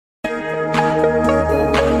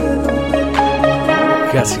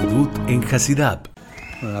Hasidut en Hasidab.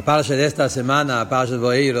 Bueno, la parsha de esta semana, la parsha de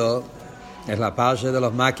Boeiro, es la parsha de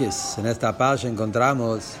los maquis. En esta parsha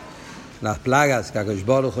encontramos las plagas que Akadosh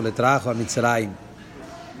Baruj Hu le trajo a Mitzrayim.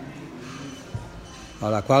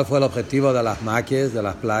 Ahora, ¿cuál fue el objetivo de las maquis, de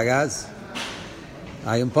las plagas?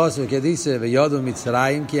 Hay un postre que dice, Veyodu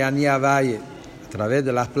Mitzrayim ki ani avaye. A través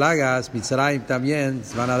de las plagas, Mitzrayim también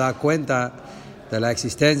se van a dar cuenta de la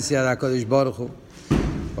existencia de Akadosh Baruj Hu.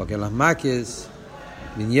 Porque las maquis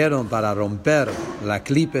vinieron para romper la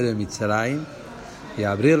clipe de Mitzrayim y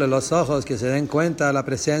abrirle los ojos que se den cuenta de la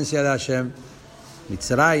presencia de Hashem.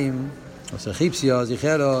 Mitzrayim, los egipcios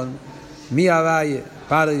dijeron, mi Avaye.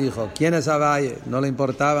 Padre dijo, ¿quién es Avaye? No le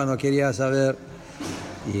importaba, no quería saber.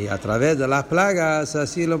 Y a través de las plagas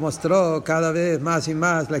así lo mostró cada vez más y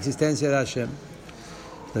más la existencia de Hashem.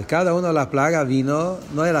 Entonces, cada una de las plagas vino,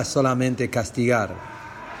 no era solamente castigar.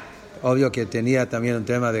 Obvio que tenía también un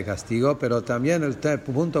tema de castigo, pero también el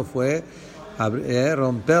punto fue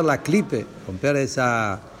romper la clipe, romper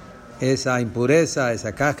esa impureza,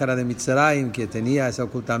 esa cáscara de Mitzrayim que tenía ese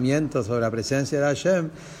ocultamiento sobre la presencia de Hashem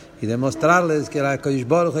y demostrarles que la Akadosh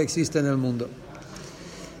Baruj Hu existe en el mundo.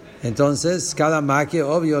 Entonces, cada maquia,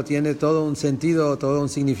 obvio, tiene todo un sentido, todo un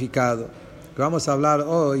significado. Lo que vamos a hablar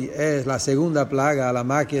hoy es la segunda plaga, la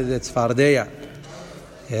maquia de Tzfardea,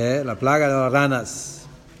 la plaga de las ranas.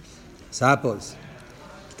 Sapos.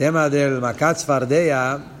 El tema del Makat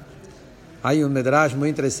Tzfardea, hay un medrash muy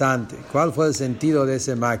interesante. ¿Cuál fue el sentido de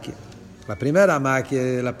ese maquia? La primera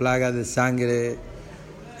maquia, la plaga de sangre,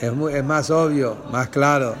 es más obvio, más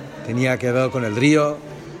claro. Tenía que ver con el río,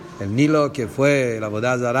 el Nilo, que fue la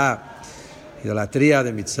Avodah Zará, idolatría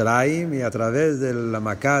de Mitzrayim, y a través de la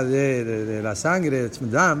Makat de la sangre,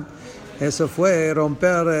 Tzmdam, eso fue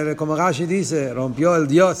romper, como Rashi dice, rompió el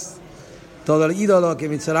Dios. Todo el ídolo que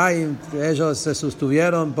Mitzrayim, ellos se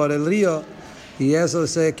sostuvieron por el río y eso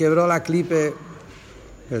se quebró la clipe.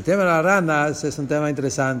 El tema de las ranas es un tema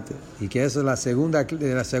interesante y que eso es la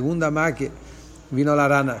segunda más que vino la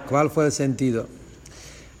rana. ¿Cuál fue el sentido?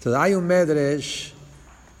 Entonces hay un medrash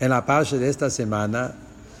en la parsha de esta semana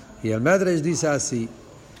y el medrash dice así,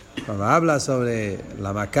 cuando habla sobre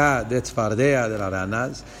la Maká de Tzfardea de las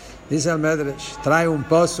ranas, dice el medrash, trae un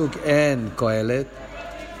posuk en Kohelet.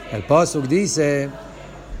 El posuk dice,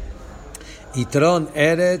 Yitron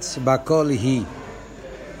Eretz Bakol Hi.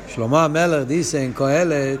 Shlomo HaMelech dice en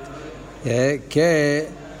Kohelet que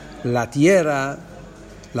la tierra,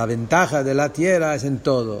 la ventaja de la tierra es en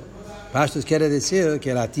todo. Esto quiere decir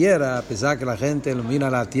que la tierra, a pesar que la gente mira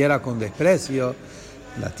la tierra con desprecio,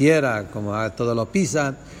 la tierra como todo lo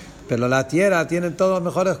pisan, pero la tierra tiene todas las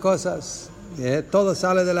mejores cosas, todo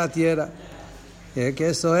sale de la tierra. Que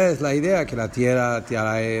eso es la idea, que la tierra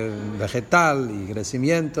es vegetal y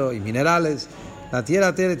crecimiento y minerales, la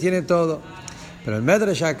tierra tiene todo. Pero el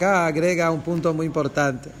Medrash acá agrega un punto muy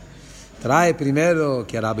importante. Trae primero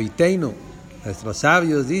que Rabbeinu, nuestros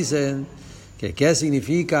sabios dicen que qué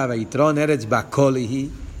significa Veitron Eretz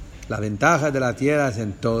Bakolihi, la ventaja de la tierra es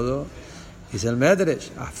en todo. Dice el Medrash,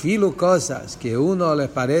 afilu cosas que uno les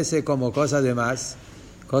parece como cosas de más,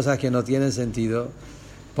 cosas que no tienen sentido.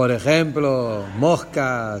 Por ejemplo,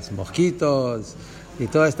 moscas, mosquitos y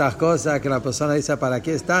todas estas cosas que la persona dice, ¿para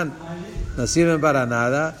qué están? No sirven para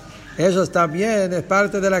nada. Ellos también es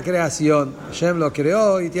parte de la creación. Hashem lo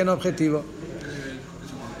creó y tiene objetivo.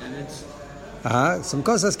 Son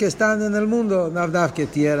cosas que están en el mundo, navdav que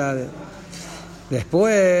tierra.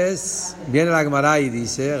 Después viene la Gemara y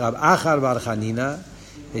dice, Rab Achar bar Hanina,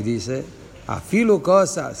 y dice, afilu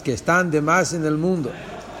cosas que están de más en el mundo,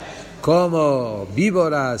 como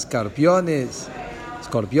víboras, escorpiones,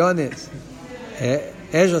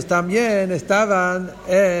 ellos también estaban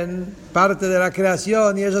en parte de la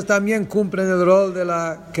creación y ellos también cumplen el rol de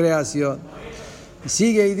la creación. Y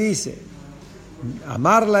sigue y dice,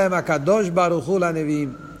 Amarla a Kadosh Baruj Hu la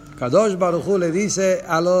Nevim. Kadosh Baruj Hu le dice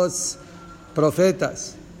a los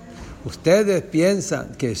profetas, ustedes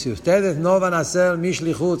piensan que si ustedes no van a hacer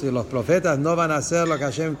Mishlichut, y los profetas no van a hacer lo que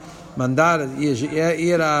Hashem mandar, y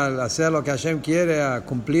ir a hacer lo que Hashem quiere, a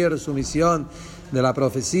cumplir su misión de la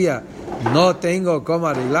profecía, no tengo cómo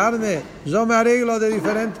arreglarme, yo me arreglo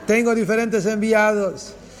tengo diferentes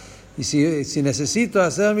enviados. Y si necesito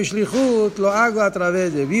hacer Mishlichut, lo hago a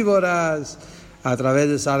través de víboras, a través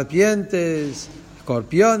de serpientes,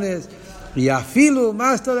 escorpiones, y afilu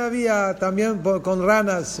más todavía, también con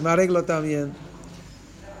ranas me arreglo también.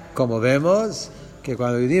 Como vemos, que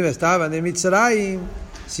cuando Yudim estaban en Mitzrayim,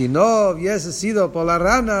 si no hubiese sido por las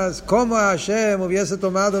ranas, ¿cómo Hashem hubiese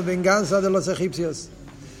tomado venganza de los egipcios?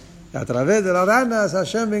 A través de las ranas,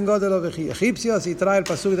 Hashem vengó de los egipcios y trae el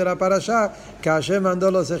pasuk de la parashá, que Hashem mandó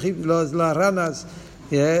las ranas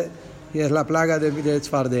y es la plaga de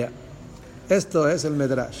Tzfardea. Esto es el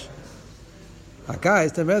Medrash. Acá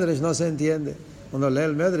este Medrash no se entiende. Uno lee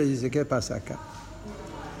el Medrash y dice, ¿qué pasa acá?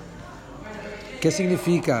 ¿Qué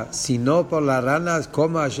significa? Si no por las ranas,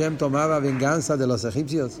 ¿cómo Hashem tomaba venganza de los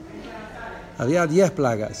egipcios? Había 10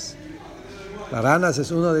 plagas. Las ranas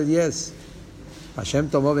es uno de 10. Hashem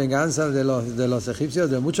tomó venganza de los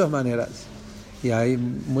egipcios de muchas maneras. Y hay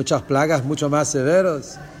muchas plagas mucho más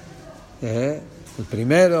severos. El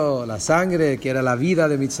primero, la sangre, que era la vida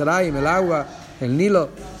de Mitzrayim, el agua, el Nilo,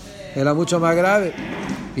 era mucho más grave.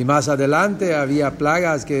 Y más adelante había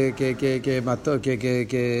plagas que mató,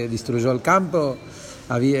 que destruyó el campo,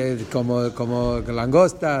 había como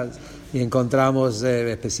langostas, y encontramos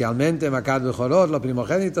especialmente Makat Bejorot, los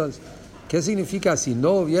primogénitos. ¿Qué significa si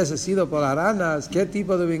no hubiese sido por las ranas? ¿Qué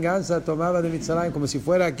tipo de venganza tomaba de Mitzrayim? Como si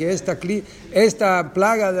fuera que esta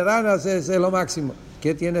plaga de ranas es lo máximo.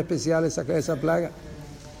 ¿Qué tiene especial esa plaga?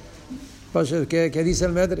 Pues, ¿qué dice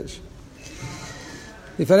el Medrash?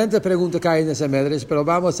 Diferentes preguntas que hay en ese Medrash, pero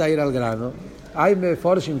vamos a ir al grano. Hay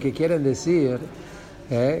meforshim que quieren decir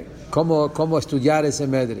cómo estudiar ese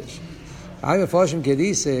Medrash. Hay meforshim que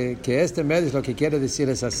dice que este Medrash lo que quiere decir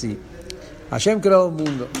es así. Hashem creó un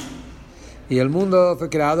mundo. Y el mundo fue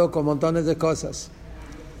creado con montones de cosas.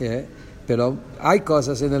 Pero hay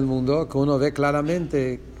cosas en el mundo que uno ve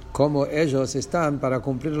claramente cómo ellos están para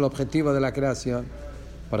cumplir el objetivo de la creación.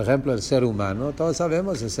 Por ejemplo, el ser humano. Todos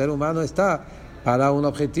sabemos, el ser humano está para un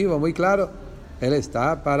objetivo muy claro. Él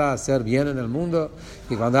está para hacer bien en el mundo.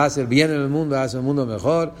 Y cuando hace bien en el mundo, hace un mundo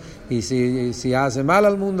mejor. Y si hace mal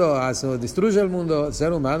al mundo, destruye el mundo. El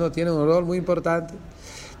ser humano tiene un rol muy importante.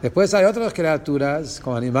 Después hay otras criaturas,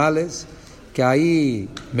 como animales, que hay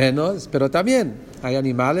menos, pero también hay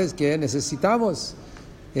animales que necesitamos.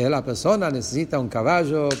 La persona necesita un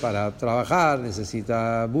caballo para trabajar,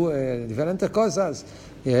 necesita diferentes cosas,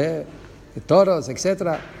 toros,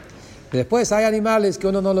 etc. Después hay animales que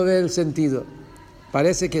uno no lo ve el sentido,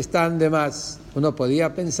 parece que están de más. Uno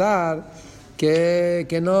podía pensar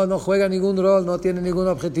que no juega ningún rol, no tiene ningún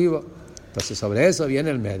objetivo. Entonces sobre eso viene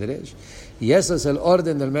el Medrash, y eso es el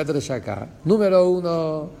orden del Medrash acá. Número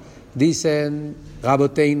 1, dicen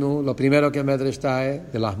Raboteinu, lo primero que el Medrash trae,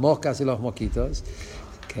 de las moscas y los mosquitos,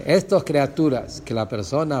 que estas criaturas que la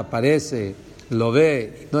persona parece, lo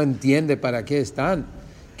ve, no entiende para qué están,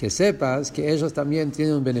 que sepas que ellos también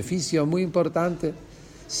tienen un beneficio muy importante,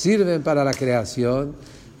 sirven para la creación,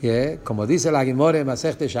 como dice la Gemara en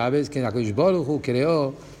Masechet Shabbos, que HaKadosh Baruj Hu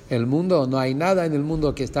creó el mundo, no hay nada en el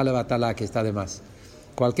mundo que está levatalá, que está de más.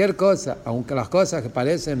 Cualquier cosa, aunque las cosas que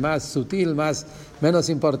parecen más sutil, menos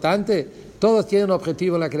importante, todos tienen un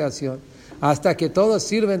objetivo en la creación. Hasta que todos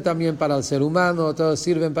sirven también para el ser humano, todos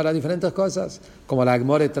sirven para diferentes cosas, como la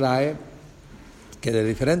Gemara trae, que de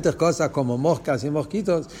diferentes cosas como moscas y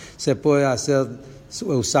mosquitos se puede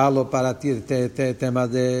usarlo para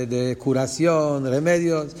temas de curación,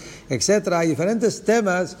 remedios, etc. Hay diferentes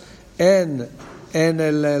temas en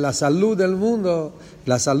la salud del mundo,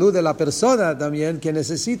 la salud de la persona también, que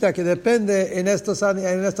necesita, que depende en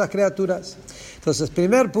estas criaturas. Entonces,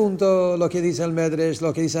 primer punto, lo que dice el Medrash,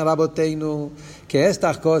 lo que dice Raboteinu, que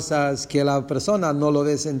estas cosas que la persona no lo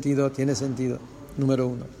ve sentido, tiene sentido. Número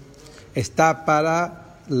 1. Está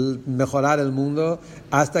para mejorar el mundo,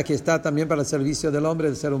 hasta que está también para el servicio del hombre,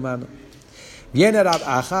 del ser humano. Viene Rab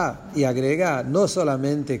Aja y agrega no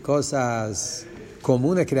solamente cosas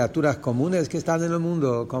comunes, criaturas comunes que están en el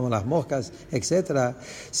mundo, como las moscas, etc.,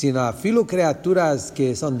 sino afilo criaturas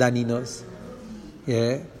que son dañinos,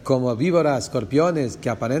 como víboras, escorpiones, que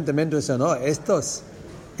aparentemente dicen, no, estos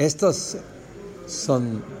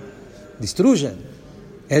destruyen.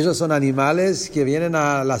 Ellos son animales que vienen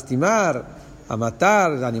a lastimar, a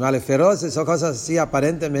matar, animales feroces o cosas así,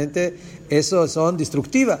 aparentemente esos son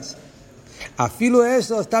destructivas. Afilo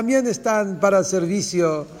esos también están para el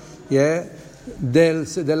servicio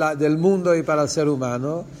del mundo y para el ser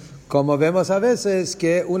humano, como vemos a veces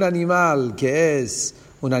que un animal que es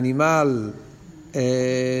un animal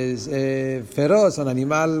feroz, un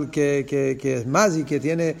animal que es más y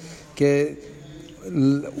que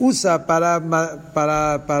usa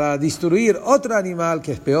para destruir otro animal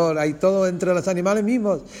que es peor. Hay todo entre los animales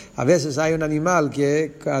mismos. A veces hay un animal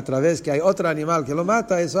que a través que hay otro animal que lo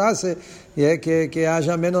mata, eso hace que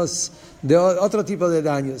haya menos de otro tipo de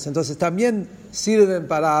daños. Entonces también sirven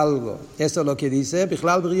para algo. Eso es lo que dice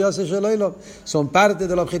Bichlal Brios Sheloilom, son parte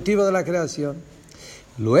del objetivo de la creación.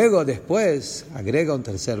 Luego después agrega un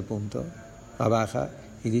tercer punto, abajo,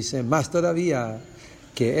 y dice más todavía,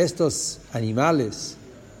 que estos animales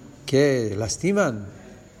que lastiman,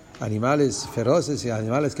 animales feroces y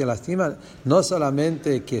animales que lastiman, no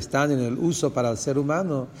solamente que están en el uso para el ser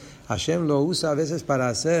humano, Hashem lo usa a veces para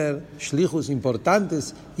hacer shlichus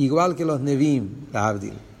importantes, igual que los Nevim, la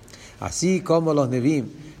Abdil. Así como los Nevim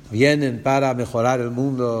vienen para mejorar el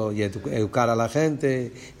mundo y educar a la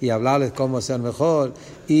gente y hablarles cómo ser mejor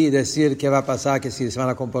y decir qué va a pasar, que si se van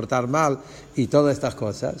a comportar mal y todas estas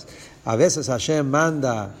cosas. A veces Hashem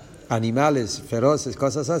manda animales feroces,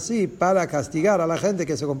 cosas así, para castigar a la gente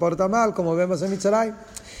que se comporta mal, como vemos en Mitzrayim.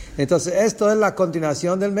 Entonces, esto es la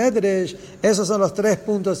continuación del Medrash. Esos son los 3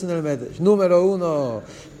 puntos en el Medrash. Número 1,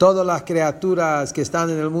 todas las criaturas que están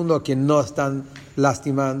en el mundo que no están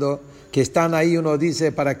lastimando, que están ahí, uno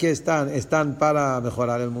dice, ¿para qué están? Están para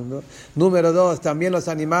mejorar el mundo. Número 2, también los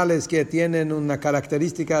animales que tienen una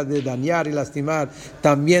característica de dañar y lastimar,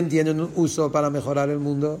 también tienen un uso para mejorar el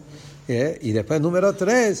mundo. Y después número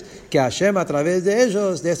 3, que Hashem a través de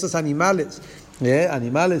ellos, de estos animales,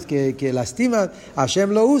 animales que lastiman, Hashem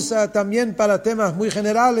lo usa también para temas muy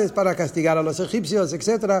generales, para castigar a los egipcios,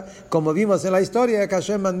 etc. Como vimos en la historia, que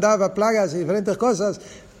Hashem mandaba plagas y diferentes cosas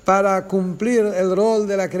para cumplir el rol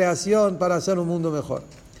de la creación, para hacer un mundo mejor.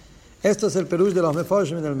 Esto es el perush de los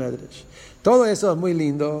Mefoshim en el Medrash. Todo eso es muy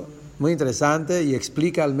lindo, muy interesante, y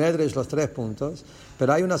explica el Medrash los 3 puntos,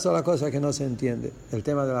 pero hay una sola cosa que no se entiende, el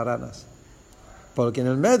tema de las ranas. Porque en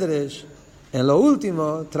el Medrash, en lo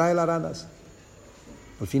último, trae las ranas.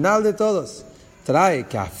 Al final de todos, trae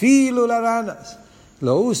que afilu las ranas.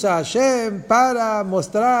 Lo usa Hashem para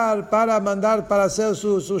mostrar, para mandar, para hacer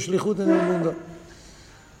su shlichut en el mundo.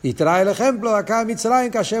 Y trae el ejemplo acá en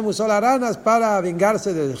Mitzrayim, que Hashem usó las ranas para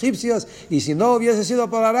vengarse de los egipcios, y si no hubiese sido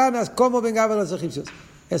por las ranas, ¿cómo vengaban los egipcios?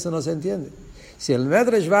 Eso no se entiende. Si el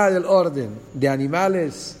Medrash va del orden de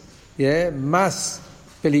animales más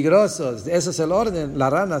peligrosos, ese es el orden,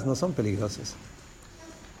 las ranas no son peligrosas.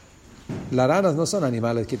 Las ranas no son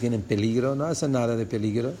animales que tienen peligro, no hacen nada de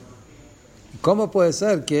peligro. ¿Cómo puede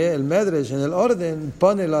ser que el Medrash en el orden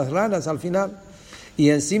pone las ranas al final? Y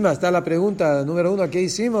encima está la pregunta número 1 que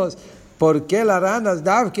hicimos: ¿por qué las ranas?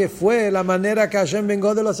 ¿Que fue la manera que Hashem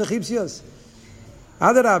vengó de los egipcios?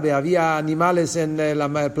 Adrabe, había animales en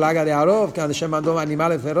la plaga de Arov, que Hashem mandó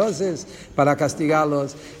animales feroces para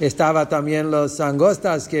castigarlos. Estaba también los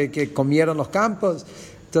langostas que comieron los campos.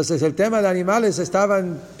 Entonces el tema de animales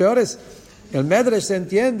estaban peores. El Medrash se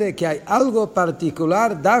entiende que hay algo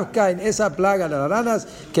particular, Davka, en esa plaga de las ranas,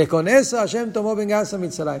 que con eso Hashem tomó venganza en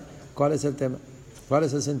Mitzrayim. ¿Cuál es el tema? ¿Cuál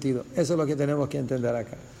es el sentido? Eso es lo que tenemos que entender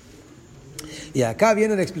acá. Y acá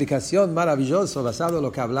viene una explicación maravillosa basado en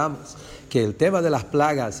lo que hablamos, que el tema de las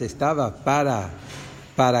plagas estaba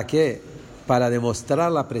 ¿para qué? Para demostrar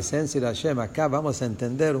la presencia de Hashem. Acá vamos a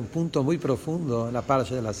entender un punto muy profundo en la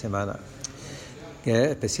parasha de la semana,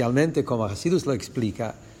 especialmente como Hasidus lo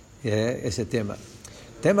explica, ese tema.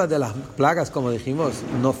 El tema de las plagas, como dijimos,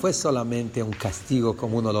 no fue solamente un castigo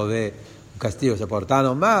como uno lo ve, un castigo, se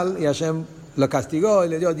portaron mal y Hashem lo castigó y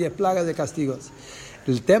le dio 10 plagas de castigos.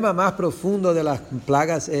 El tema más profundo de las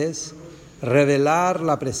plagas es revelar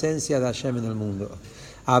la presencia de Hashem en el mundo,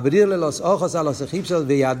 abrirle los ojos a los egipcios.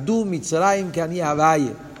 Veyadu Mitzrayim que ani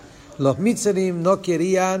avaye. Los Mitzrayim no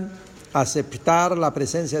querían aceptar la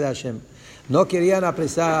presencia de Hashem, no querían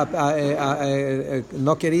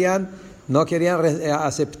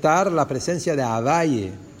aceptar la presencia de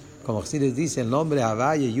Avaye. Como así les dice, el nombre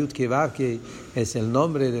Avaye, Yud Kevav, que es el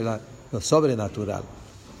nombre de lo sobrenatural.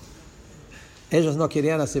 Ellos no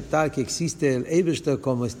querían aceptar que existe el Eibishter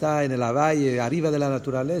como está en el Avaye, arriba de la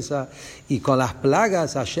naturaleza, y con las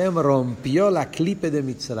plagas Hashem rompió la clipe de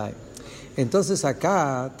Mitzrayim. Entonces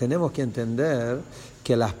acá tenemos que entender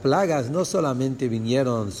que las plagas no solamente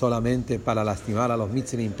vinieron solamente para lastimar a los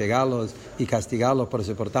Mitzrayim, pegarlos y castigarlos por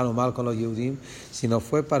se portaron mal con los Yehudim, sino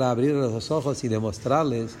fue para abrirles los ojos y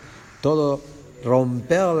demostrarles todo,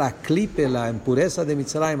 romper la clipe, la impureza de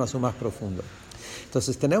Mitzrayim a su más profundo.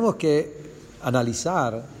 Entonces tenemos que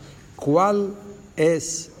analizar cuál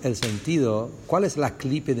es el sentido, cuál es la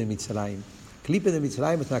clipe de Mitzrayim. Clipe de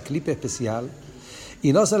Mitzrayim es una clipe especial,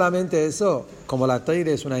 y no solamente eso, como la Torah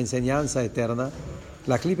es una enseñanza eterna,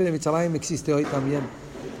 la clipe de Mitzrayim existe hoy también.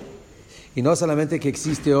 Y no solamente que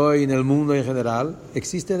existe hoy en el mundo en general,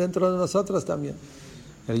 existe dentro de nosotros también.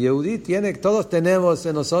 El Yehudí todos tenemos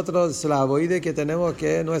en nosotros la aboide que tenemos,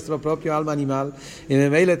 que es nuestro propio alma animal. Y en el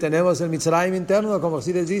medio tenemos el Mitzrayim interno, como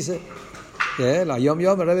así les dice. La Yom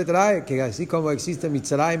Yom el Rebbe trae que así como existe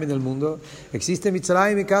Mitzrayim en el mundo, existe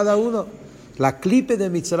Mitzrayim en cada uno. La clipe de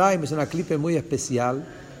Mitzrayim es una clipe muy especial,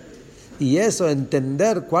 y eso,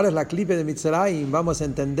 entender cuál es la clipe de Mitzrayim, vamos a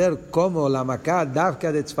entender cómo la Maká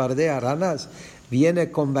Davka de Tzfardea Ranas viene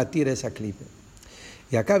a combatir esa clipe.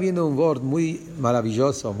 Y acá viene un word muy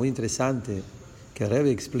maravilloso, muy interesante, que el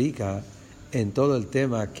Rebbe explica en todo el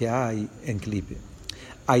tema que hay en Klipe.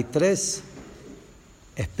 Hay tres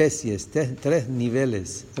especies, tres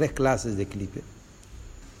niveles, tres clases de Klipe.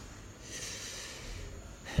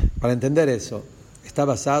 Para entender eso, está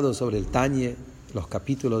basado sobre el Tanye, los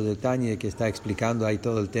capítulos del Tanye que está explicando ahí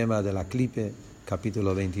todo el tema de la Klipe,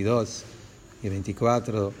 capítulo 22 y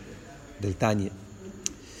 24 del Tanye.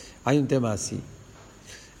 Hay un tema así.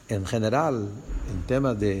 En general, en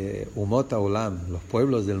temas de Umot Haolam, los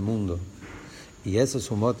pueblos del mundo, y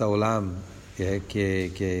esos Umot Haolam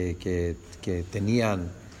que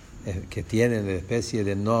tienen la especie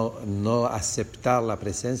de no aceptar la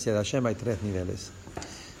presencia de Hashem, hay tres niveles.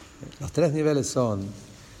 Los tres niveles son,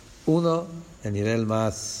 uno, el nivel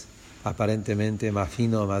más aparentemente más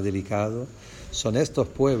fino, más delicado, son estos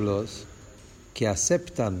pueblos que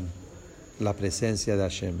aceptan la presencia de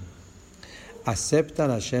Hashem.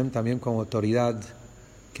 Aceptan a Hashem también como autoridad,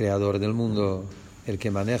 creador del mundo, el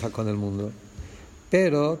que maneja con el mundo.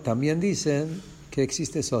 Pero también dicen que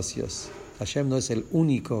existen socios. Hashem no es el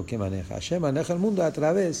único que maneja. Hashem maneja el mundo a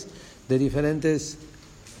través de diferentes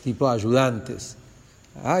tipos de ayudantes.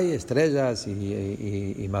 Hay estrellas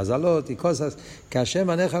y mazalot y cosas que Hashem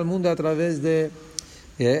maneja el mundo a través de,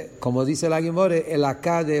 como dice la Gemore, el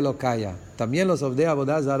Aká de Elokaya. También los Ovdei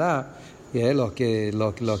Avodah Zará, los que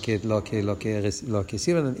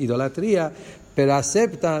sirven idolatría, pero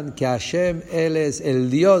aceptan que Hashem, Él es el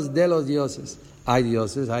Dios de los dioses. Hay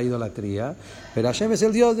dioses, hay idolatría, pero Hashem es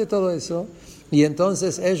el Dios de todo eso, y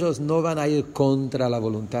entonces ellos no van a ir contra la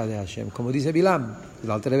voluntad de Hashem. Como dice Bilam, el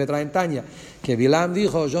Alter Rebbe trae en Tanya, que Bilam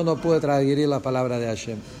dijo, yo no puedo transgredir la palabra de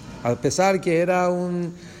Hashem. A pesar que era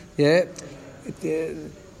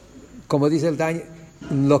como dice el Tanya,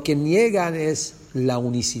 lo que niegan es la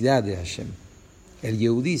unicidad de Hashem. El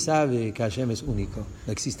Yehudí sabe que Hashem es único,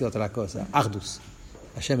 no existe otra cosa. Achdus,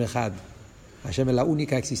 Hashem Echad. Hashem es la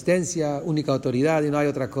única existencia, única autoridad y no hay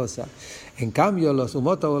otra cosa. En cambio, los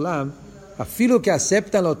Umot Haolam, afilo que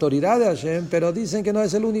aceptan la autoridad de Hashem, pero dicen que no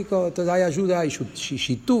es el único, entonces hay ayuda, hay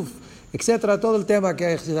shituf, etcétera, todo el tema que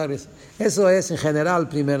hay. Eso es en general el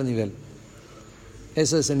primer nivel.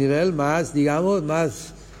 Eso es el nivel más, digamos,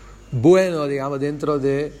 más bueno, digamos, dentro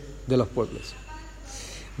de los pueblos.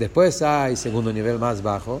 Después hay segundo nivel más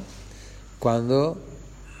bajo, cuando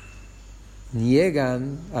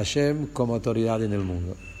niegan a Hashem como autoridad en el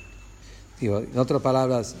mundo. Digo, en otras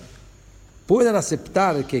palabras, pueden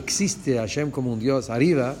aceptar que existe Hashem como un Dios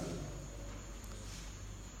arriba,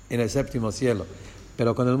 en el séptimo cielo,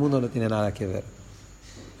 pero con el mundo no tiene nada que ver.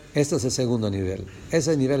 Esto es el segundo nivel.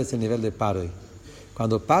 Ese nivel es el nivel de Paroi.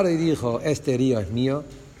 Cuando Paroi dijo, este río es mío,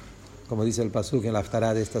 como dice el pasuk en la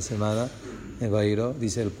Haftará de esta semana, en Bairo,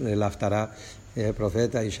 dice el Haftará, el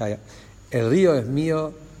profeta Ishaya, el río es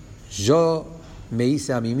mío, yo me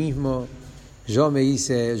hice a mí mismo, yo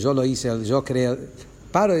creé.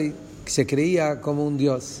 Paroi se creía como un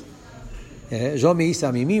Dios. Yo me hice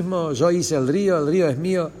a mí mismo, yo hice el río es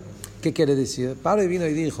mío. ¿Qué quiere decir? Paroi vino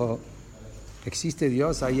y dijo, ¿existe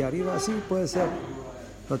Dios ahí arriba? Sí, puede ser.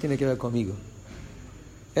 No tiene que ver conmigo.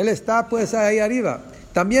 Él está, puede ser ahí arriba.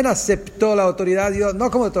 También aceptó la autoridad de Dios, no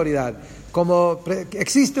como autoridad, como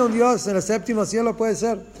existe un Dios en el séptimo cielo, puede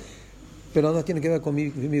ser, pero no tiene que ver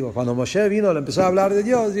conmigo. Cuando Moshe vino, le empezó a hablar de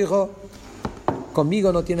Dios, dijo,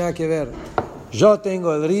 conmigo no tiene nada que ver. Yo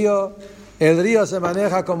tengo el río se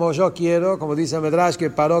maneja como yo quiero, como dice Medrash, que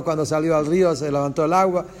paró cuando salió al río, se levantó el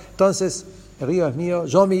agua. Entonces, el río es mío,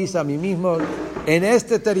 yo me hice a mí mismo. En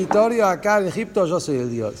este territorio, acá en Egipto, yo soy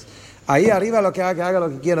el Dios. Ahí arriba lo que haga lo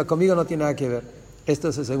que quiera, conmigo no tiene nada que ver. Esto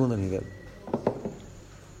es el segundo nivel.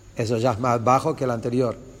 Eso ya es más bajo que el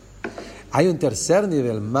anterior. Hay un tercer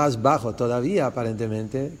nivel más bajo todavía,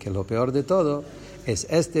 aparentemente, que lo peor de todo, es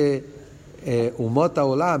Umot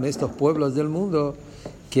Haolam, estos pueblos del mundo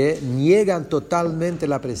que niegan totalmente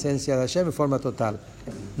la presencia de Hashem en forma total.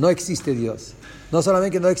 No existe Dios. No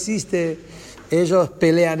solamente que no existe, ellos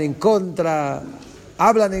pelean en contra,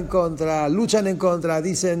 hablan en contra, luchan en contra,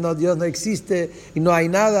 dicen no, Dios no existe y no hay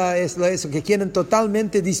nada, es eso, que quieren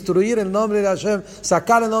totalmente destruir el nombre de Hashem,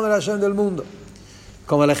 sacar el nombre de Hashem del mundo.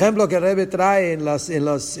 Como el ejemplo que Rebbe trae en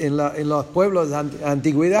los pueblos de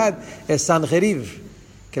antigüedad es Sanjerib,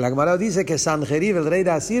 que la Gemara dice que Sanjerib, el rey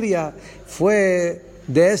de Asiria, fue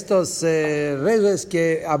de estos reyes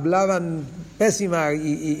que hablaban pésima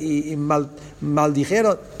y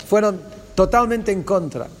maldijeron, fueron totalmente en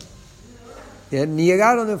contra.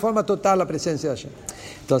 Negaron en forma total la presencia de Hashem.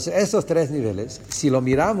 Entonces, estos tres niveles, si lo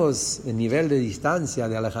miramos en nivel de distancia,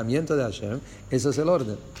 de alejamiento de Hashem, eso es el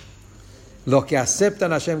orden. Los que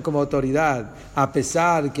aceptan a Hashem como autoridad, a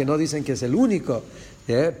pesar que no dicen que es el único,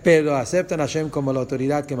 pero aceptan a Hashem como la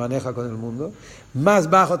autoridad que maneja con el mundo. Más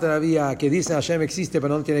bajo todavía, que dicen Hashem existe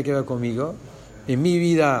pero no tiene que ver conmigo. En mi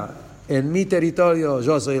vida, en mi territorio,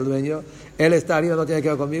 yo soy el dueño. Él está arriba, no tiene que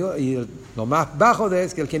ver conmigo. Y lo más bajo de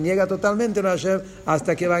es que el que niega totalmente a Hashem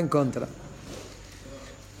hasta que va en contra.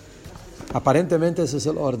 Aparentemente eso es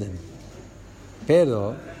el orden.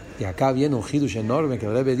 Pero, y acá viene un hidush enorme que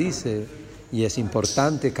el Rebbe dice, y es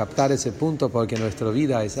importante captar ese punto porque nuestra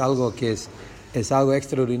vida es algo que es algo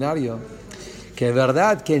extraordinario, que es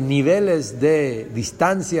verdad que en niveles de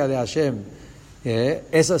distancia de Hashem,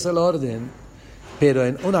 eso es el orden, pero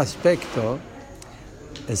en un aspecto,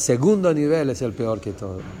 el segundo nivel es el peor que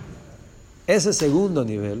todo. Ese segundo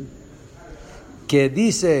nivel, que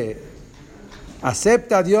dice,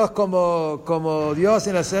 acepta a Dios como Dios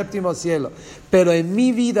en el séptimo cielo, pero en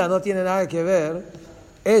mi vida no tiene nada que ver,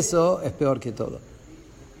 eso es peor que todo.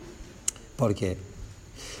 ¿Por qué?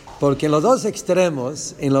 Porque en los dos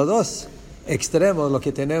extremos lo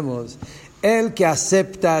que tenemos, el que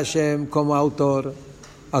acepta a Hashem como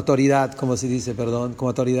autoridad, como se dice, como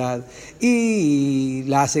autoridad, y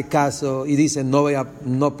le hace caso y dice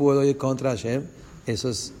no puedo ir contra Hashem, eso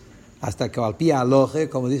es hasta que al pie aloje,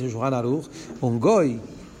 como dice Shulchan Aruch, un goy,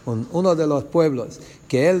 uno de los pueblos,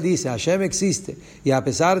 que él dice Hashem existe, y a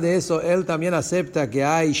pesar de eso él también acepta que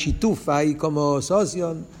hay shituf, hay como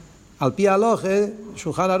socio, al pie aloje,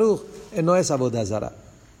 Shulchan Aruch, no es avodah zará.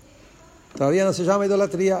 Todavía no se llama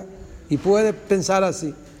idolatría, y puede pensar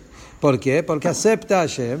así. ¿Por qué? Porque acepta a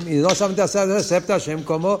Hashem, y no solamente acepta a Hashem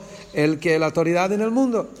como la autoridad en el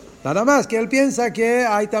mundo. Nada más que él piensa que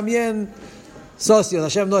hay también socios,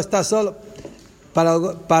 Hashem no está solo.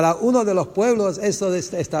 Para uno de los pueblos eso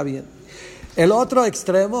está bien. El otro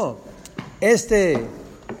extremo, esta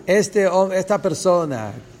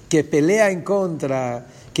persona que pelea en contra,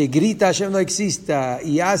 que grita Hashem no exista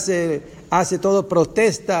y hace todo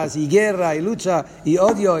protestas y guerra y lucha y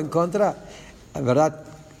odio en contra, en verdad,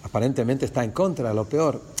 aparentemente está en contra, lo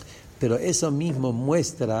peor, pero eso mismo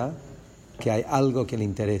muestra que hay algo que le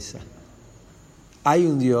interesa. Hay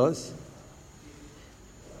un Dios,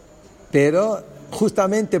 pero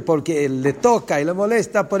justamente porque le toca y le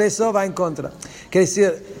molesta, por eso va en contra. Quiere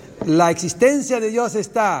decir, la existencia de Dios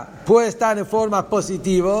puede estar en forma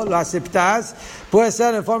positiva, lo aceptas, puede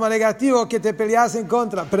ser en forma negativa que te peleas en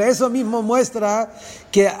contra, pero eso mismo muestra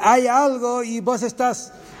que hay algo y vos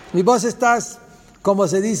estás, como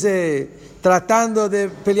se dice, tratando de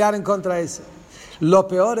pelear en contra de eso. Lo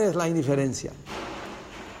peor es la indiferencia.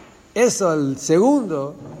 Eso, el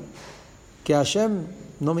segundo, que Hashem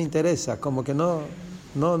no me interesa, como que no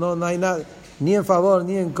hay nada, ni en favor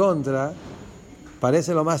ni en contra,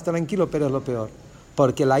 parece lo más tranquilo, pero es lo peor.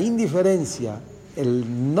 Porque la indiferencia,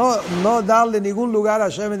 el no darle ningún lugar a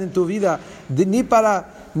Hashem en tu vida, ni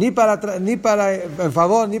para en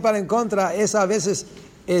favor, ni para en contra, esa a veces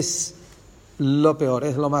es lo peor,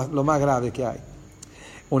 es lo más grave que hay.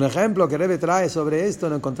 Un ejemplo que Rebbe trae sobre esto,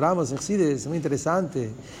 lo encontramos en Chassidus, es muy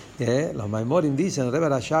interesante. Los Maimorim dicen, Rebbe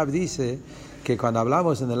Rashab dice, que cuando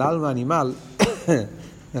hablamos en el alma animal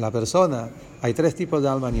de la persona, hay 3 tipos de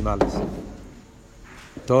alma animales: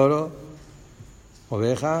 toro,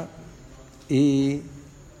 oveja y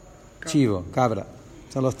chivo, cabra.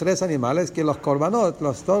 Son los 3 animales que los korbanot,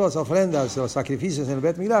 todas las ofrendas, los sacrificios en el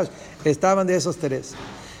Bet Midrash estaban de esos 3.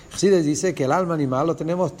 Chassidus dice que el alma animal lo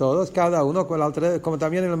tenemos todos, cada uno, como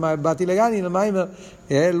también en el Batilegani, en el Maimer,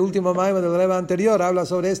 el último Maimer del Rebbe anterior habla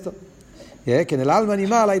sobre esto. Que en el alma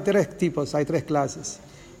animal hay 3 tipos, hay 3 clases.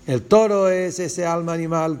 El toro es ese alma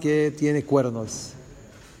animal que tiene cuernos.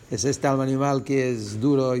 Es este alma animal que es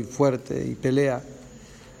duro y fuerte y pelea.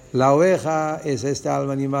 La oveja es este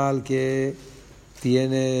alma animal que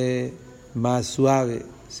tiene más suave,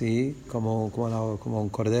 ¿sí? Como un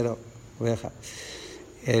cordero, oveja.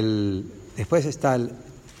 Después está el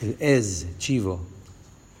ez, chivo,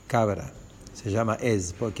 cabra. Se llama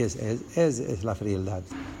ez, porque es la frialdad.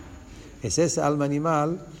 Es ese alma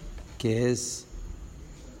animal que es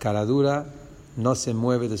cara dura, no se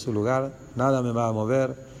mueve de su lugar, nada me va a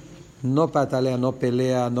mover, no patalea, no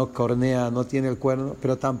pelea, no cornea, no tiene el cuerno,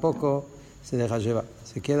 pero tampoco se deja llevar.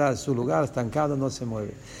 Se queda en su lugar estancado, no se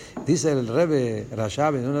mueve. Dice el Rebbe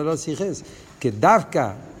Rashab en uno de los hijes que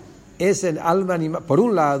Davka es el alma animal. Por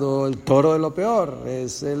un lado, el toro es lo peor,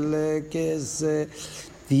 es el que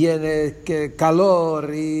tiene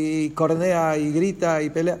calor y cornea y grita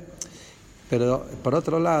y pelea. Pero por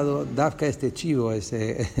otro lado, Davka este chivo,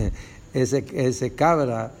 ese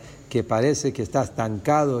cabra que parece que está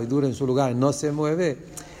estancado y duro en su lugar, no se mueve,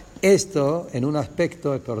 esto en un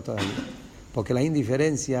aspecto es peor todavía, porque la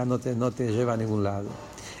indiferencia no te lleva a ningún lado.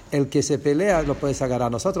 El que se pelea lo puedes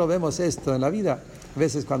agarrar. Nosotros vemos esto en la vida. A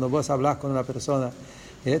veces cuando vos hablas con una persona,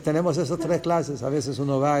 tenemos esas tres clases. A veces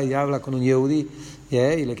uno va y habla con un yehudí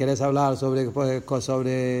y le quieres hablar sobre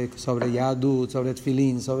Yahadut, sobre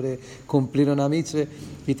Tfilín, sobre cumplir una mitzvah.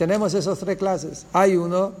 Y tenemos esas tres clases. Hay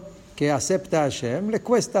uno que acepta a Hashem, le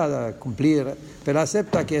cuesta cumplir, pero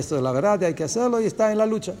acepta que esto es la verdad y hay que hacerlo y está en la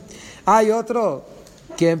lucha. Hay otro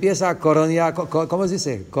que empieza a coronear, ¿cómo se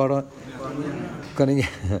dice?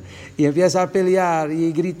 Y empieza a pelear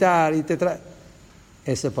y gritar y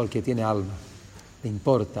Ese es porque tiene alma. Le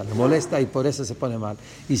importa, le molesta y por eso se pone mal.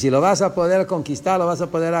 Y si lo vas a poder conquistar, lo vas a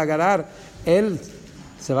poder agarrar, él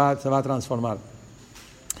se va a transformar.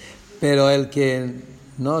 Pero el que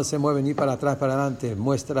no se mueve ni para atrás, para adelante,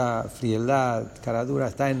 muestra frialdad, cara dura,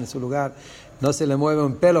 está en su lugar, no se le mueve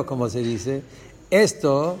un pelo, como se dice,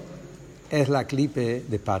 esto es la clipe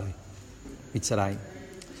de Paroi, Mitzrayim.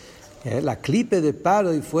 La clipe de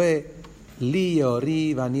Paroi fue Li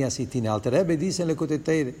Ori Vani Asitin. El Alter Rebbe dice en Lekutei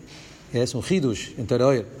Teire, es un Hidush en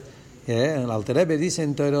Teroyer. El Alter Rebbe dice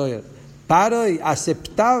en Teroyer, Paroi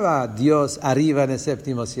aceptaba a Dios arriba en el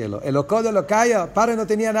séptimo cielo. El Okod Elokaya, Paroi no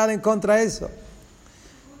tenía nada en contra de eso.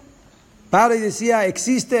 Paroi decía,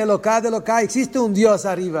 existe el Okad Elokaya, existe un Dios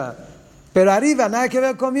arriba. Pero arriba, nada que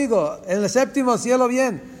ver conmigo. En el séptimo cielo,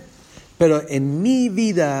 bien. Pero en mi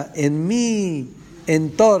vida, en mi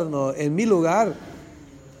entorno, en mi lugar,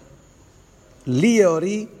 Li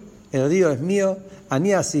Ori, el río es mío,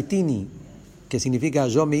 Ani Asitini, que significa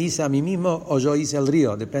yo me hice a mí mismo o yo hice el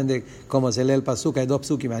río, depende cómo se lee el pasuk, hay dos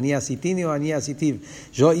pasukim, Ani Asitini o Ani Asitiv,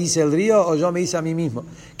 yo hice el río o yo me hice a mí mismo.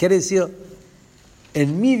 Quiere decir,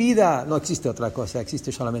 en mi vida no existe otra cosa,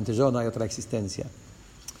 existe solamente yo, no hay otra existencia.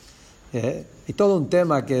 Y todo un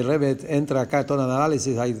tema que Rebbe entra acá, todo el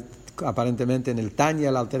análisis, hay aparentemente en el Tanya,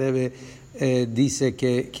 el Alter Rebbe dice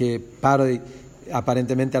que Paroi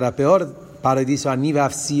aparentemente era peor. Paroi dice, Ani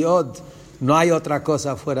v'afsiod, no hay otra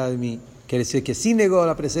cosa fuera de mí. Quiere decir que sí negó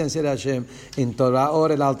la presencia de Hashem. En Torah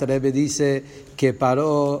ahora el Alter Rebbe dice que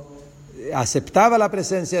Paroi aceptaba la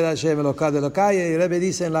presencia de Hashem, el Okad Elokaya, y el Rebbe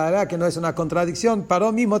dice en la verdad que no es una contradicción.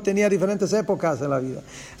 Paroi mismo tenía diferentes épocas en la vida.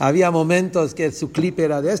 Había momentos que su clipe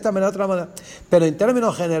era de esta manera, otra manera. Pero en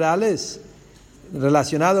términos generales,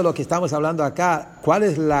 relacionado a lo que estamos hablando acá, ¿cuál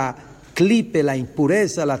es la clipe, la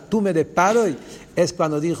impureza, la tume de Paroi? Es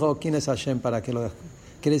cuando dijo, ¿quién es Hashem para que lo deje?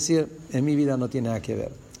 Quiere decir, en mi vida no tiene nada que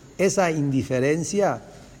ver. Esa indiferencia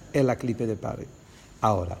es la clipe de Paroi.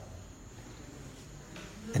 Ahora,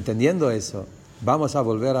 entendiendo eso, vamos a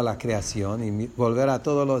volver a la creación y volver a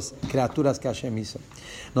todas las criaturas que Hashem hizo.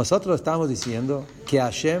 Nosotros estamos diciendo que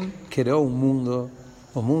Hashem creó un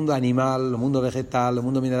mundo animal, un mundo vegetal, un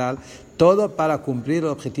mundo mineral, todo para cumplir el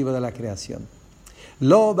objetivo de la creación.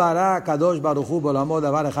 Lo bara kadosh baruch hu b'olamot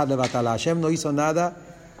davar echad levatala. Hashem no hizo nada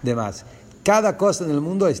de más. Cada cosa en el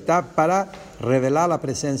mundo está para revelar la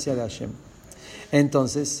presencia de Hashem.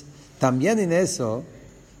 Entonces, también en eso,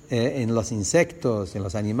 en los insectos, en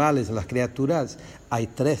los animales, en las criaturas, hay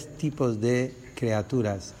tres tipos de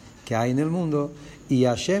criaturas que hay en el mundo, y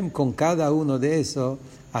Hashem con cada uno de esos,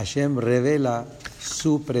 Hashem revela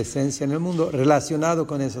su presencia en el mundo relacionado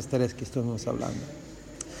con esos tres que estuvimos hablando.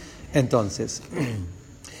 Entonces,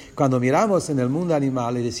 cuando miramos en el mundo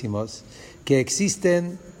animal y decimos que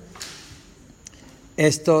existen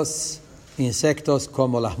estos insectos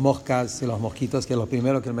como las moscas y los mosquitos, que es lo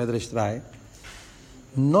primero que el Medrash trae,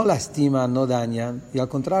 no lastiman, no dañan, y al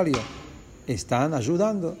contrario, están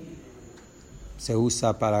ayudando. Se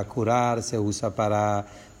usa para curar, se usa para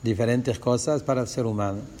diferentes cosas para el ser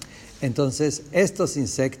humano. Entonces, estos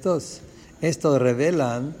insectos, estos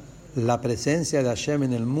revelan la presencia de Hashem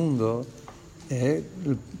en el mundo,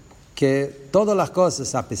 que todas las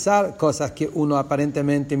cosas, a pesar cosas que uno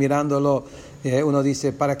aparentemente mirándolo, uno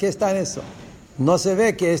dice, ¿para qué está en eso? No se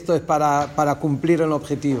ve que esto es para cumplir el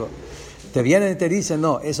objetivo. Te vienen y te dicen,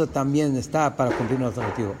 no, eso también está para cumplir nuestro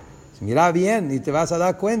objetivo. Mira bien y te vas a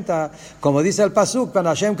dar cuenta, como dice el pasuk, cuando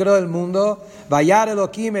Hashem creó el mundo, Vayar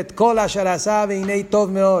Elohim et kol asher asa veinei tov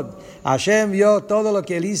meod. Hashem vio todo lo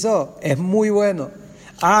que él hizo, es muy bueno.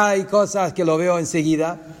 Hay cosas que lo veo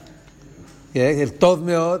enseguida, el tov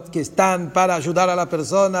meod, que están para ayudar a la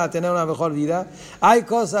persona a tener una mejor vida. Hay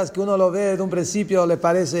cosas que uno lo ve de un principio, le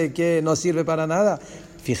parece que no sirve para nada.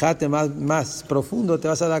 Fíjate más profundo, te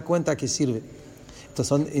vas a dar cuenta que sirve.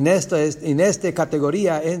 Entonces, en esta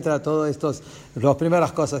categoría entra todos estos, las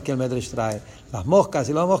primeras cosas que el Medrash trae. Las moscas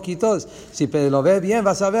y los mosquitos, si lo ves bien,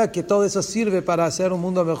 vas a ver que todo eso sirve para hacer un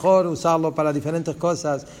mundo mejor, usarlo para diferentes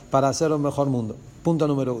cosas, para hacer un mejor mundo. Punto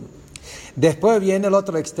número 1. Después viene el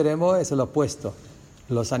otro extremo, es el opuesto.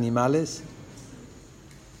 Los animales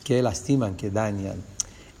que lastiman, que dañan.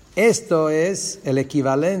 Esto es el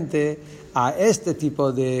equivalente a este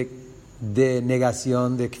tipo de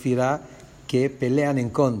negación, de kfirá, que pelean en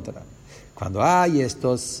contra. Cuando hay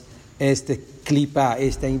este klipa,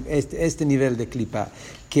 este nivel de klipa,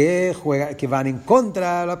 que van en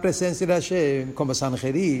contra de la presencia de Hashem, como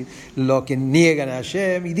Sanjerib, lo que niegan a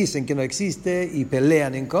Hashem y dicen que no existe y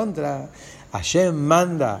pelean en contra, Hashem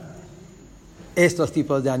manda estos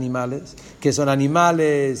tipos de animales, que son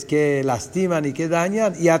animales que lastiman y que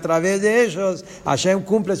dañan, y a través de ellos Hashem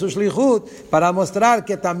cumple su shlichut para mostrar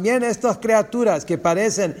que también estas criaturas que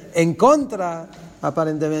parecen en contra,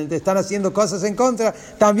 aparentemente están haciendo cosas en contra,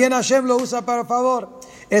 también Hashem lo usa para favor.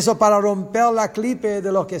 Eso para romper la clipe de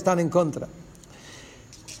los que están en contra.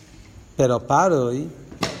 Pero Paroi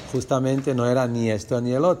justamente no era ni esto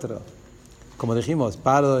ni el otro. Como dijimos,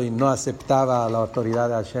 Paroi no aceptaba la autoridad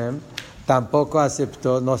de Hashem, tampoco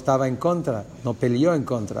aceptó, no estaba en contra, no peleó en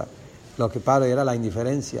contra. Lo que Paroi era la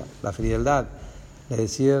indiferencia, la frialdad, de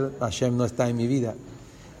decir Hashem no está en mi vida.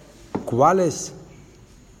 ¿Cuál es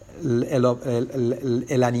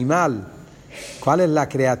el animal? ¿Cuál es la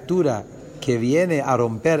criatura que viene a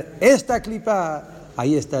romper esta clipa?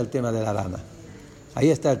 Ahí está el tema de la rana. Ahí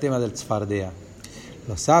está el tema del tzfardea.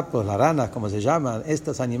 Los sapos, las ranas, como se llaman,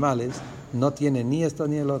 estos animales no tienen ni esto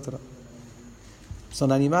ni el otro.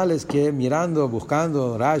 Son animales que mirando,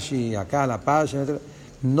 buscando Rashi, acá la página,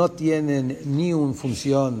 no tienen ni una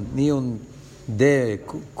función, ni un de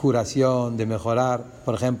curación, de mejorar.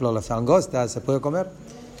 Por ejemplo, las langostas se puede comer.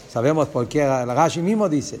 Sabemos por qué, Rashi mismo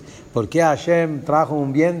dice, por qué Hashem trajo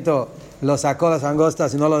un viento, lo sacó las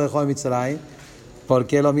langostas y no lo dejó en Mitzrayim.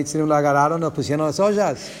 Porque los mitzrim lo agarraron y nos pusieron las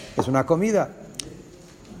ollas. Es una comida.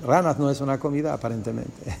 Ranas no es una comida,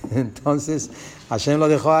 aparentemente. Entonces, Hashem lo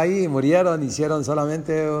dejó ahí, murieron, hicieron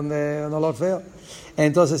solamente un olor feo.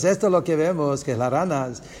 Entonces, esto es lo que vemos, que las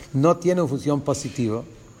ranas no tienen función positiva.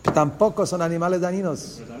 Tampoco son animales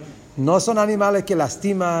dañinos. No son animales que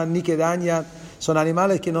lastiman ni que dañan. Son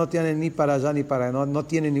animales que no tienen ni para allá ni para allá. No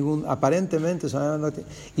tienen ningún, aparentemente,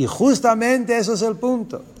 y justamente eso es el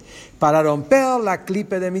punto. Para romper la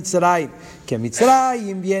clipe de Mitzrayim, que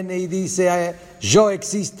Mitzrayim viene y dice, yo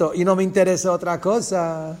existo y no me interesa otra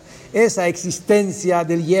cosa. Esa existencia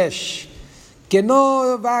del Yesh, que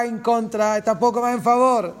no va en contra, tampoco va en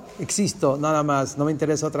favor. Existo, nada más, no me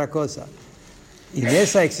interesa otra cosa. Y en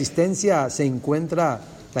esa existencia se encuentra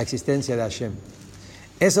la existencia de Hashem.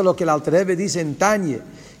 Eso es lo que el Alter Rebbe dice en Tanye,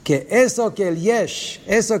 que eso que el Yesh,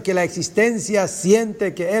 eso que la existencia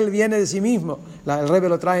siente que él viene de sí mismo, el Rebbe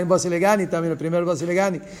lo trae en Bosilegani, también el primer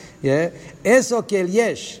Bosilegani, eso que el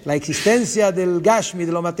Yesh, la existencia del Gashmi,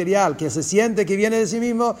 de lo material, que se siente que viene de sí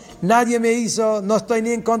mismo, nadie me hizo, no estoy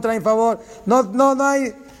ni en contra ni en favor,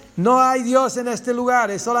 no hay Dios en este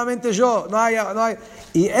lugar, es solamente yo, no hay.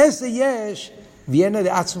 Y ese Yesh viene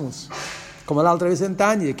de Atzmus. Como la otra vez en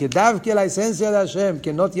Tanye, que que la esencia de Hashem,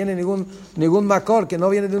 que no tiene ningún makor, que no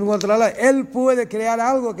viene de ningún otro lado, él puede crear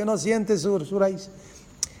algo que no siente su raíz.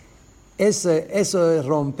 Eso es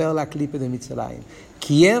romper la clipe de Mitzrayim.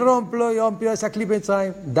 ¿Quién rompió esa clipe de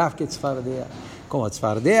Mitzrayim? Que Tzfardea. Como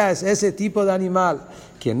Tzfardea es ese tipo de animal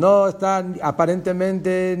que no está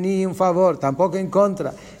aparentemente ni en favor, tampoco en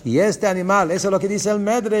contra. Y este animal, eso es lo que dice el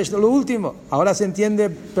Medrash, lo último. Ahora se entiende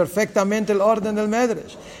perfectamente el orden del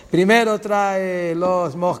Medrash. Primero trae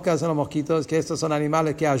los moscas o los mosquitos, que estos son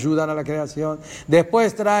animales que ayudan a la creación.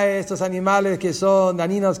 Después trae estos animales que son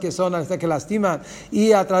dañinos, que son hasta que lastiman.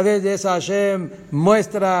 Y a través de eso Hashem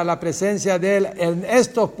muestra la presencia de él en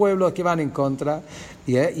estos pueblos que van en contra.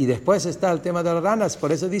 Y después está el tema de las ranas.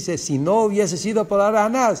 Por eso dice, si no hubiese sido por las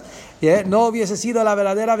ranas, no hubiese sido la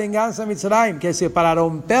verdadera venganza de Mitzrayim, que es para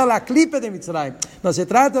romper la clipe de Mitzrayim. No se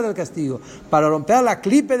trata del castigo. Para romper la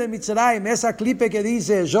clipe de Mitzrayim, esa clipe que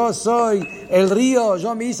dice, yo soy el río,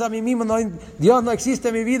 yo me hice a mí mismo, Dios no existe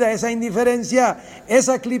en mi vida, esa indiferencia,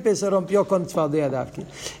 esa clipe se rompió con Tzfardea Davki.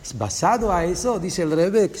 Basado a eso, dice el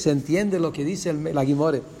Rebbe, que se entiende lo que dice la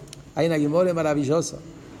Gimore. Hay una Gimore maravillosa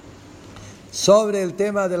sobre el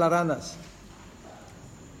tema de las ranas.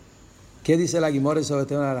 ¿Qué dice la Gimore sobre el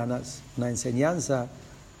tema de las ranas? Una enseñanza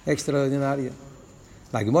extraordinaria.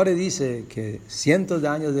 La Gimore dice que cientos de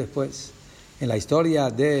años después, en la historia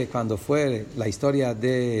de, cuando fue la historia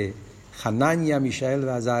de Hanania, Mishael y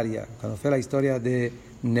Azaria, cuando fue la historia de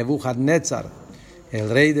Nebuchadnezzar, el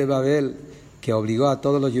rey de Babel, que obligó a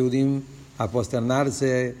todos los Yehudim a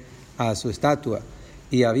posternarse a su estatua,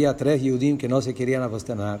 y había 3 Yehudim que no se querían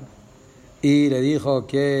posternar, y le dijo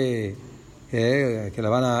que le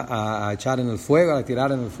van a echar en el fuego, a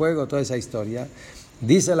tirar en el fuego, toda esa historia.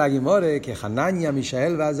 Dice la Gimore que Hanania,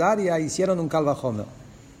 Mishael y Azaria hicieron un calvajomer.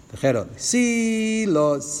 Dijeron, si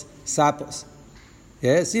los sapos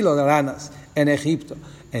Sí, los ranas en Egipto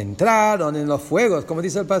entraron en los fuegos, como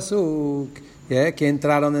dice el pasuk, que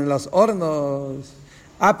entraron en los hornos.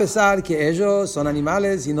 A pesar que ellos son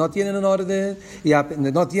animales y no tienen un orden, y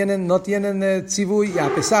no tienen tzivui, y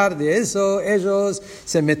a pesar de eso, ellos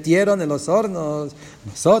se metieron en los hornos.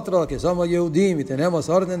 Nosotros, que somos Yehudim y tenemos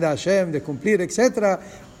orden de Hashem, de cumplir, etc.,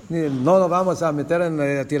 no nos vamos a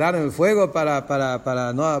tirar en el fuego para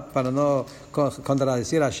no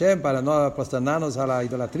contradecir a Hashem, para no prosternarnos a la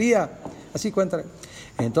idolatría. Así cuenta.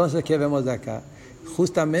 Entonces, ¿qué vemos de acá?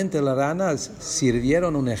 Justamente las ranas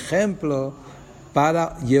sirvieron un ejemplo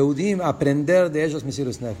para Yehudim aprender de ellos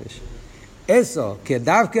Mesirus Nefesh. Eso, que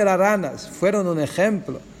Davke las ranas fueron un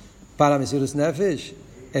ejemplo para Mesirus Nefesh,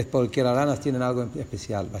 es porque las ranas tienen algo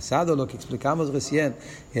especial, basado en lo que explicamos recién,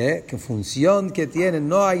 que función que tienen,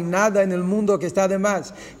 no hay nada en el mundo que está de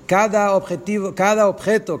más. Cada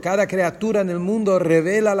objeto, cada criatura en el mundo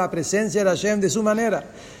revela la presencia de Hashem de su manera.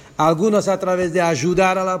 Algunos a través de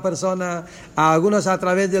ayudar a la persona, algunos a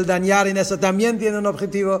través del dañar, y en eso también tienen un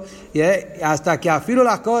objetivo, hasta que afilo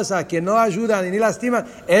las cosas que no ayudan ni lastiman,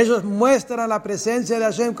 ellos muestran la presencia de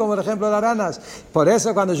Hashem, como por ejemplo las ranas. Por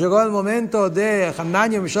eso cuando llegó el momento de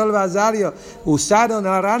Hananiah, Mishael y Azario, usaron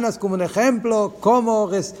a las ranas como un ejemplo,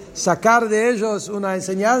 cómo sacar de ellos una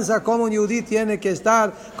enseñanza, cómo un yudí tiene que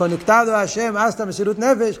estar conectado a Hashem hasta Mesirut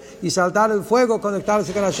Nefesh y saltar el fuego,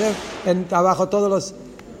 conectarse con Hashem abajo todos los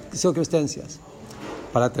circunstancias.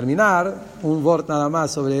 Para terminar, un word nada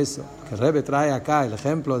más sobre eso, que Rebbe trae acá el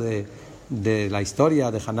ejemplo de la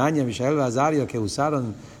historia de Hananiah, Mishael y Azario, que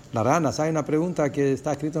usaron las ranas. Hay una pregunta que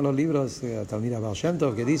está escrita en los libros Talmid Baal Shem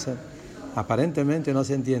Tov, que dicen, aparentemente no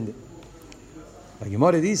se entiende. La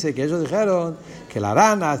Gemara dice que ellos dijeron que las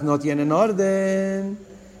ranas no tienen orden,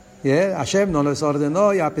 Hashem no les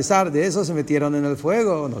ordenó, y a pesar de eso se metieron en el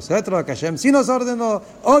fuego. Nosotros, que Hashem sí nos ordenó,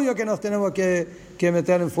 obvio que nos tenemos que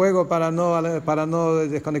meter en fuego para no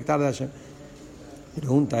desconectar de Hashem. La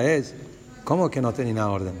pregunta es, ¿cómo que no tenían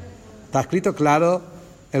orden? Está escrito claro,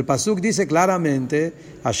 el pasuk dice claramente,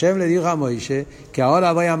 Hashem le dijo a Moisés que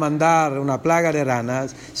ahora voy a mandar una plaga de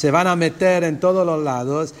ranas, se van a meter en todos los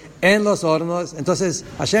lados, en los hornos. Entonces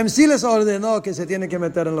Hashem sí les ordenó que se tienen que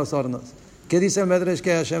meter en los hornos. ¿Qué dice el Medrash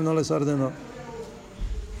que Hashem no les ordenó?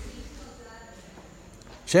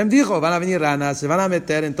 Hashem dijo, van a venir ranas, se van a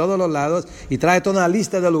meter en todos los lados, y trae toda una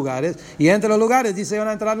lista de lugares, y entre los lugares dice, van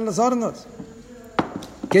a entrar en los hornos.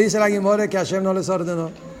 ¿Qué dice la Gemara que Hashem no les ordenó?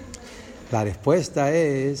 La respuesta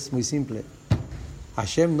es muy simple.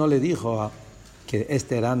 Hashem no le dijo que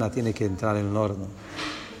esta rana tiene que entrar en el horno.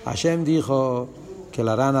 Hashem dijo que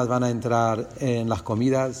las ranas van a entrar en las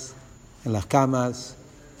comidas, en las camas,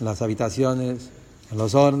 en las habitaciones, en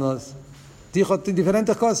los hornos. Dijo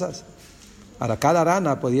diferentes cosas. Ahora, cada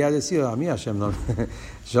rana podía decir, a mí Hashem no,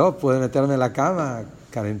 yo puedo meterme en la cama,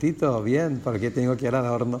 calentito, bien, ¿por qué tengo que ir al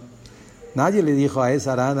horno? Nadie le dijo a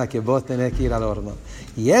esa rana que vos tenés que ir al horno.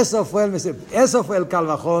 Y eso fue el Kal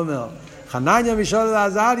Vachomer. Hananiah, Mishael y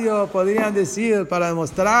Azario podrían decir, para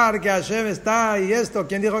demostrar que Hashem está, y esto,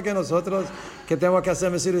 ¿quién dijo que nosotros que tenemos que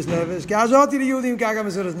hacer Mesirus Nefesh? Que Azot y Yudim que hagan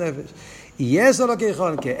Mesirus Nefesh. Y eso es lo que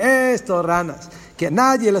dijeron, que estos ranas, que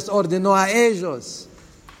nadie les ordenó a ellos.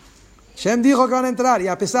 Hashem dijo que van a entrar, y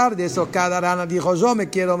a pesar de eso, cada rana dijo, yo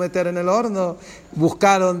me quiero meter en el horno.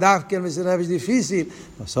 Buscaron que el Mesirus Nefesh es difícil.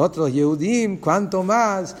 Nosotros, Yehudim, cuanto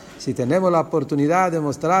más, si tenemos la oportunidad de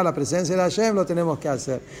mostrar la presencia de Hashem, lo tenemos que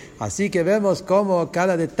hacer. Así que vemos cómo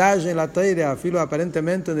cada detalle en la Torah, filo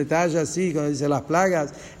aparentemente un detalle así, cuando dice las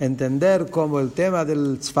plagas, entender como el tema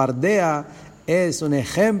del tzfardea es un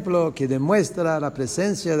ejemplo que demuestra la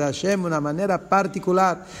presencia de Hashem de una manera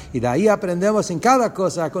particular, y de ahí aprendemos en cada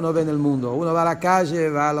cosa que uno ve en el mundo. Uno va a la calle,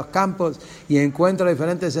 va a los campos y encuentra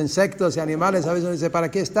diferentes insectos y animales. A veces uno dice, ¿para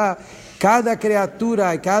qué está? Cada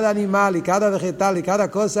criatura y cada animal y cada vegetal y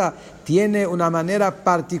cada cosa tiene una manera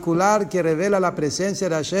particular que revela la presencia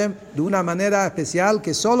de Hashem de una manera especial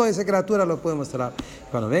que solo esa criatura lo puede mostrar.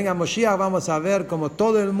 Cuando venga Moshiach vamos a ver cómo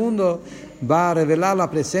todo el mundo va a revelar la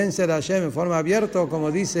presencia de Hashem en forma abierta,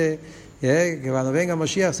 como dice, que cuando venga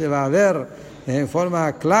Moshiach se va a ver en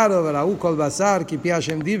forma clara,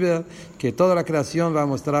 que toda la creación va a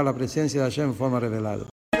mostrar la presencia de Hashem en forma revelada.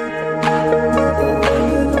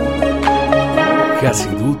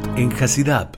 Hasidut en Hasidab.